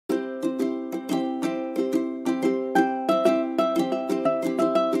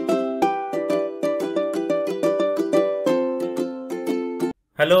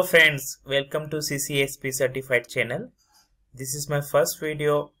Hello friends, welcome to CCSP Certified channel. This is my first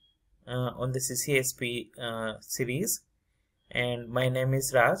video on the CCSP series, and my name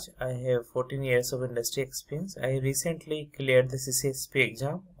is Raj. I have 14 years of industry experience. I recently cleared the CCSP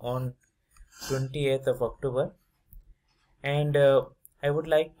exam on 28th of October, and I would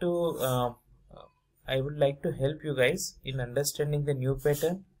like to help you guys in understanding the new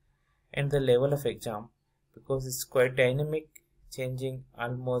pattern and the level of exam, because it's quite dynamic, changing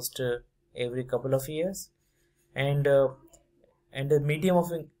almost every couple of years, and the medium of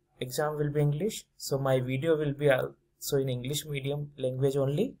exam will be English, so my video will be also in English medium language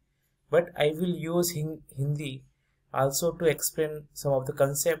only, but I will use Hindi also to explain some of the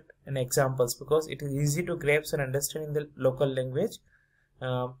concept and examples, because it is easy to grasp and understand in the local language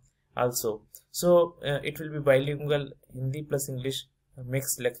also. So it will be bilingual Hindi plus English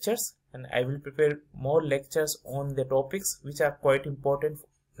mixed lectures, and I will prepare more lectures on the topics which are quite important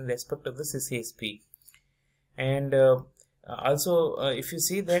in respect of the CCSP. And also if you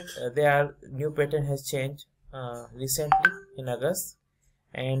see that their new pattern has changed recently in August,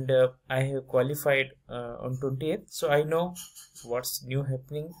 and I have qualified on 20th, so I know what's new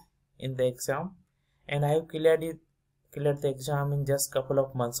happening in the exam, and I have cleared the exam in just couple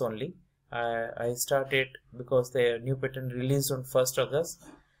of months only. I started because the new pattern released on 1st August.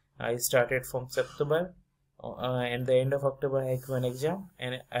 I started from September, and the end of October I have one exam,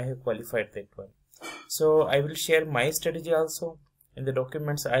 and I have qualified that one. So I will share my strategy also in the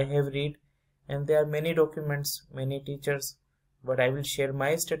documents I have read, and there are many documents, many teachers, but I will share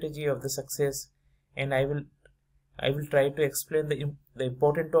my strategy of the success, and I will try to explain the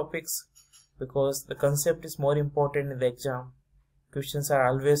important topics, because the concept is more important in the exam. Questions are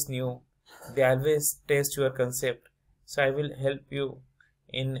always new, they always test your concept, so I will help you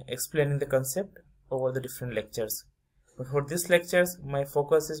in explaining the concept over the different lectures. But for these lectures, my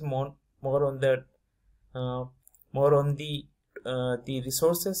focus is more on the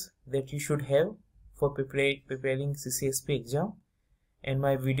resources that you should have for preparing CCSP exam, and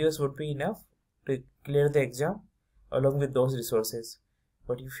my videos would be enough to clear the exam along with those resources.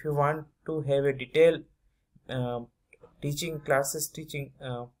 But if you want to have a detailed teaching,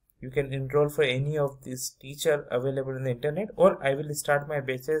 you can enroll for any of these teacher available in the internet, or I will start my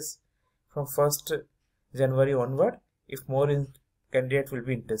batches from 1st January onward if more candidates will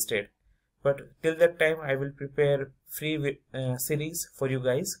be interested. But till that time I will prepare free series for you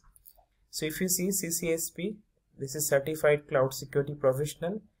guys. So if you see CCSP, this is Certified Cloud Security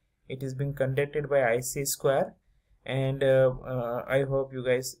Professional. It is being conducted by IC Square, and I hope you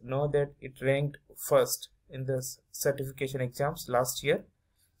guys know that it ranked first in the certification exams last year.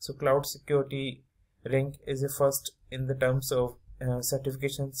 So cloud security rank is a first in the terms of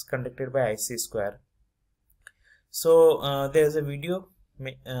certifications conducted by IC Square. So there is a video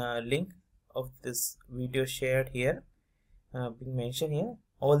link of this video shared here, being mentioned here.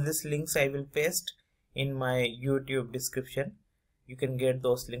 All these links I will paste in my YouTube description. You can get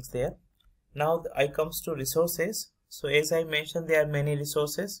those links there. Now I comes to resources. So as I mentioned, there are many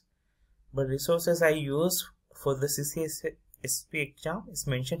resources, but resources I use for the CCSP exam is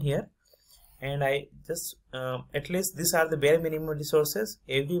mentioned here, and I just at least these are the bare minimum resources.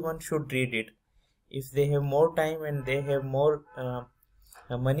 Everyone should read it. If they have more time and they have more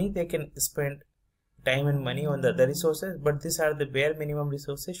money, they can spend time and money on the other resources, but these are the bare minimum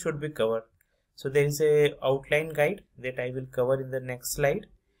resources should be covered. So there is a outline guide that I will cover in the next slide.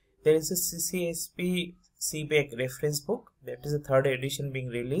 There is a CCSP CBAC reference book, that is a 3rd edition being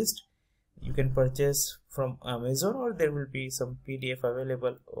released. You can purchase from Amazon, or there will be some PDF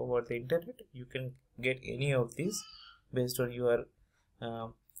available over the internet. You can get any of these based on your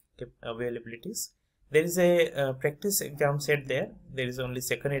availabilities. There is a practice exam set there. There is only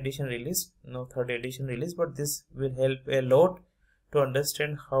 2nd edition release, no 3rd edition release, but this will help a lot to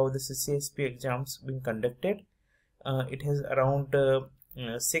understand how the CCSP exams being conducted. It has around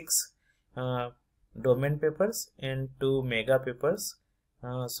 6 domain papers and 2 mega papers.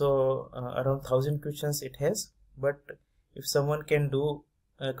 So around 1000 questions it has, but if someone can do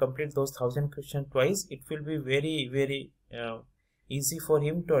complete those 1000 questions twice, it will be very easy for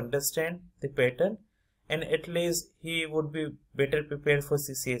him to understand the pattern, and at least he would be better prepared for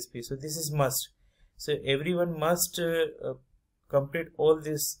CCSP. So this is must. So everyone must complete all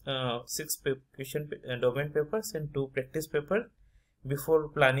these 6 question domain papers and 2 practice papers before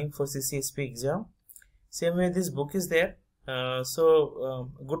planning for CCSP exam. Same way this book is there.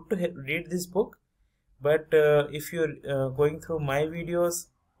 Good to read this book, but if you're going through my videos,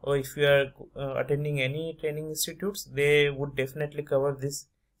 or if you are attending any training institutes, they would definitely cover this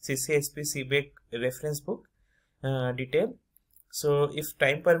CCSP CBAC reference book detail. So if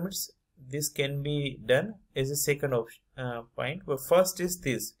time permits, this can be done as a second option point, but first is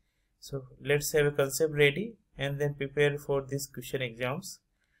this. So let's have a concept ready and then prepare for these question exams.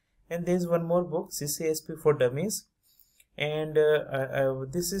 And there is one more book, CCSP For Dummies, and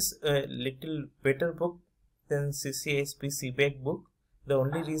this is a little better book than CCSP CBAC book. The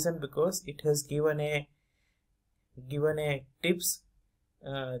only reason because it has given a tips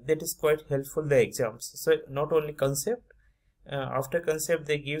that is quite helpful the exams. So not only concept, after concept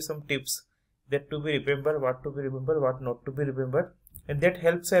they give some tips that to be remembered, what to be remembered, what not to be remembered, and that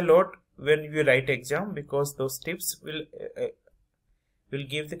helps a lot when you write exam, because those tips will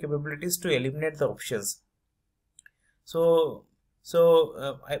give the capabilities to eliminate the options. So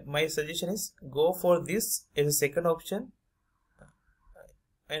my suggestion is go for this as a second option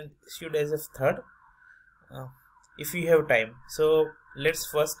and should as a third if you have time. So let's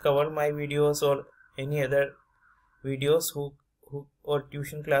first cover my videos or any other videos who or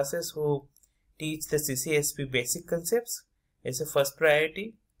tuition classes who teach the CCSP basic concepts as a first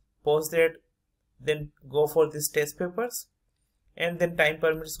priority. Pause that, then go for these test papers, and then time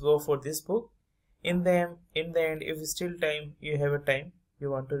permits, go for this book. In the end, if still time, you have a time,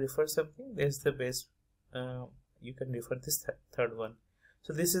 you want to refer something, that's the best. You can refer this third one.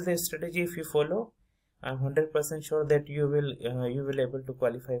 So this is the strategy. If you follow, I'm 100% sure that you will able to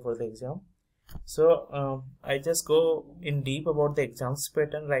qualify for the exam. So I just go in deep about the exams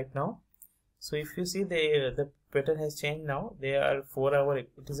pattern right now. So if you see the pattern has changed now. They are 4 hour. It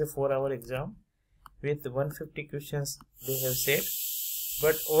is a 4-hour exam with 150 questions they have said,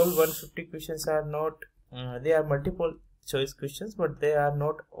 but all 150 questions are not. They are multiple choice questions, but they are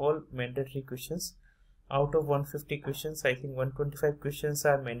not all mandatory questions. Out of 150 questions, I think 125 questions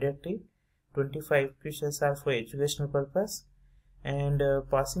are mandatory, 25 questions are for educational purpose, and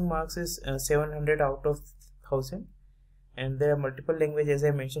passing marks is 700 out of 1000. And there are multiple languages, as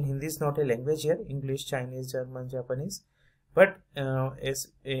I mentioned. Hindi is not a language here. English, Chinese, German, Japanese. But as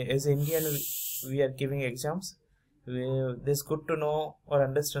Indian, we are giving exams. It's good to know or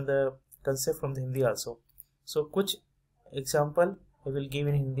understand the concept from the Hindi also. So kuch example I will give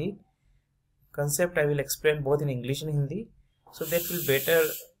in Hindi. Concept I will explain both in English and Hindi. So that will better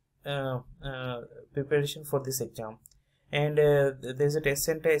preparation for this exam. And there is a test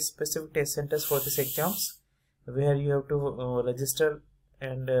center, specific test centers for this exams, where you have to register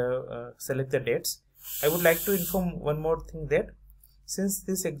and select the dates. I would like to inform one more thing, that since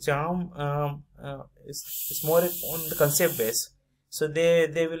this exam is more on the concept base, so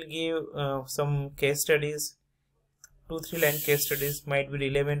they will give some case studies, 2-3 line case studies, might be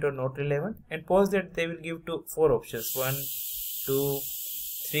relevant or not relevant, and post that they will give 4 options, 1, 2,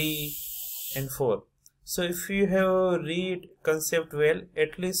 3 and 4. So if you have read concept well,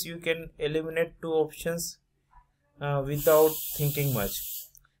 at least you can eliminate 2 options without thinking much.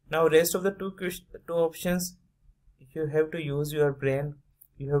 Now rest of the 2 options, you have to use your brain,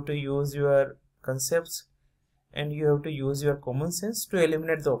 you have to use your concepts, and you have to use your common sense to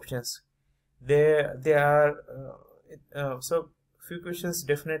eliminate the options. They are so few questions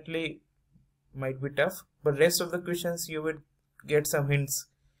definitely might be tough, but rest of the questions you would get some hints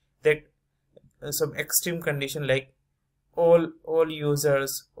that some extreme condition like all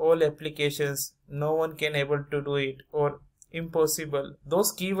users, all applications, no one can able to do it, or impossible.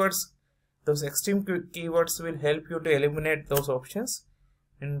 Those keywords, those extreme keywords will help you to eliminate those options,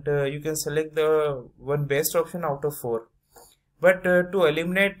 and you can select the one best option out of 4. But to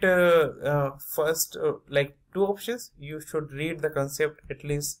eliminate first like 2 options, you should read the concept at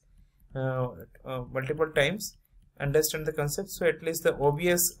least multiple times, understand the concept, so at least the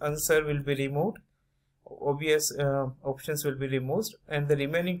obvious answer will be removed, obvious options will be removed, and the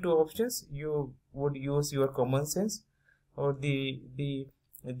remaining 2 options you would use your common sense or the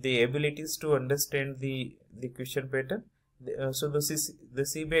abilities to understand the question pattern. So the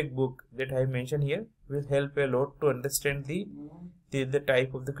CBAC book that I mentioned here will help a lot to understand the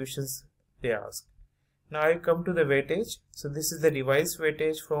type of the questions they ask. Now I come to the weightage. So this is the revised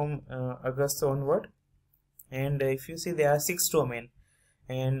weightage from August onward, and if you see, there are 6 domains,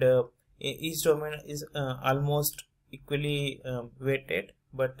 and each domain is almost equally weighted,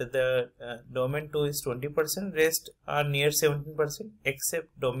 but the domain 2 is 20%, rest are near 17%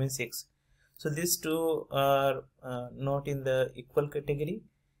 except domain 6. So these 2 are not in the equal category.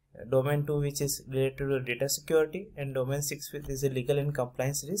 Domain 2, which is related to data security, and domain 6, which is a legal and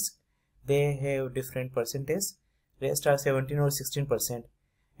compliance risk, they have different percentage. Rest are 17 or 16%.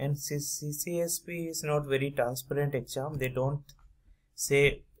 And CCSP is not very transparent exam. They don't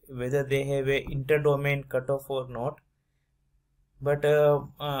say whether they have a inter-domain cutoff or not, but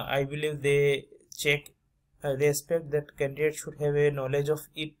I believe they check they expect that candidate should have a knowledge of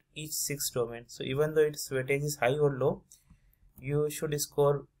each 6 domains. So even though its weightage is high or low, you should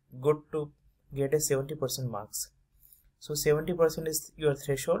score good to get a 70% marks. So 70% is your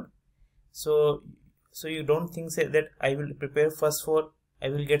threshold. So you don't think that I will prepare first for I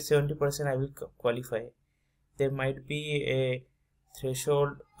will get 70%, I will qualify. There might be a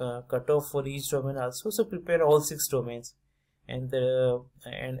threshold cutoff for each domain also. So prepare all 6 domains, and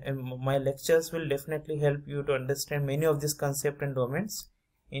my lectures will definitely help you to understand many of these concepts and domains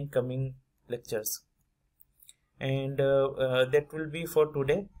in coming lectures. And that will be for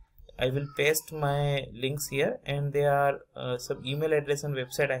today. I will paste my links here, and there are some email address and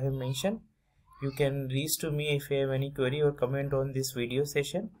website I have mentioned. You can reach to me if you have any query or comment on this video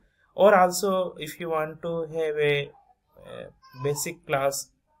session, or also if you want to have a basic class,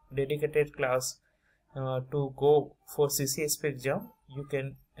 dedicated class to go for CCSP exam, you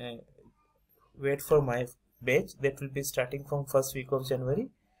can wait for my batch that will be starting from first week of January.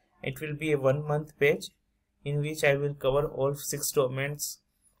 It will be a 1-month batch in which I will cover all 6 domains,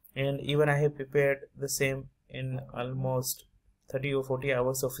 and even I have prepared the same in almost 30 or 40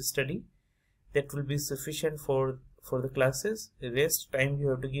 hours of study. That will be sufficient for the classes. The rest time you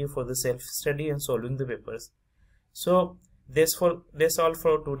have to give for the self study and solving the papers. So that's all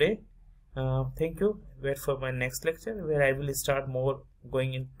for today. Thank you. Wait for my next lecture, where I will start more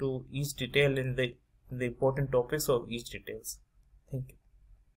going into each detail in the important topics of each details. Thank you.